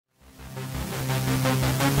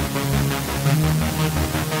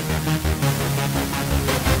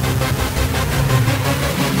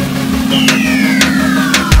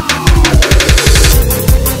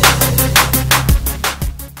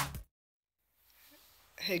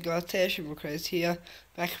Hey guys, Tasha Craze here,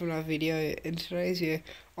 back with another video. In today's video,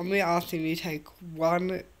 I'm going to ask you to take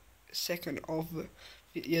 1 second of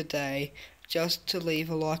your day just to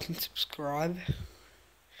leave a like and subscribe.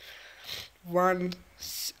 One,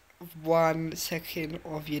 1 second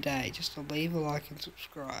of your day just to leave a like and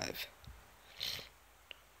subscribe.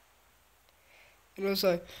 And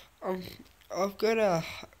also, I've got a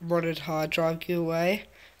modded hard drive giveaway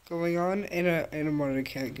going on and a modded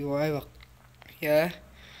account giveaway. Yeah.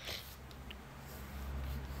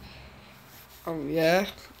 Yeah,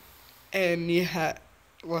 and you had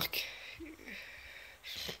like,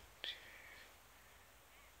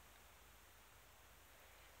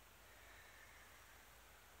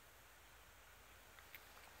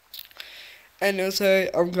 and also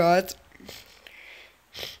I'm glad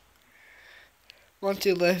once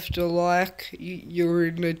you left a like, you're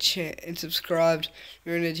in a chance and subscribed,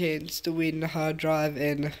 you're in a chance to win the hard drive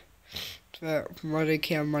and my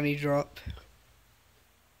account money drop.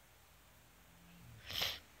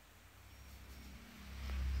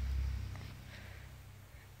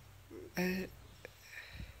 Uh,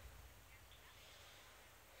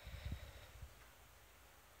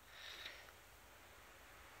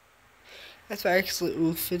 that's actually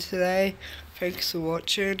all for today. Thanks for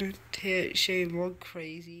watching. Shane Mod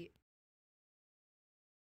Crazy.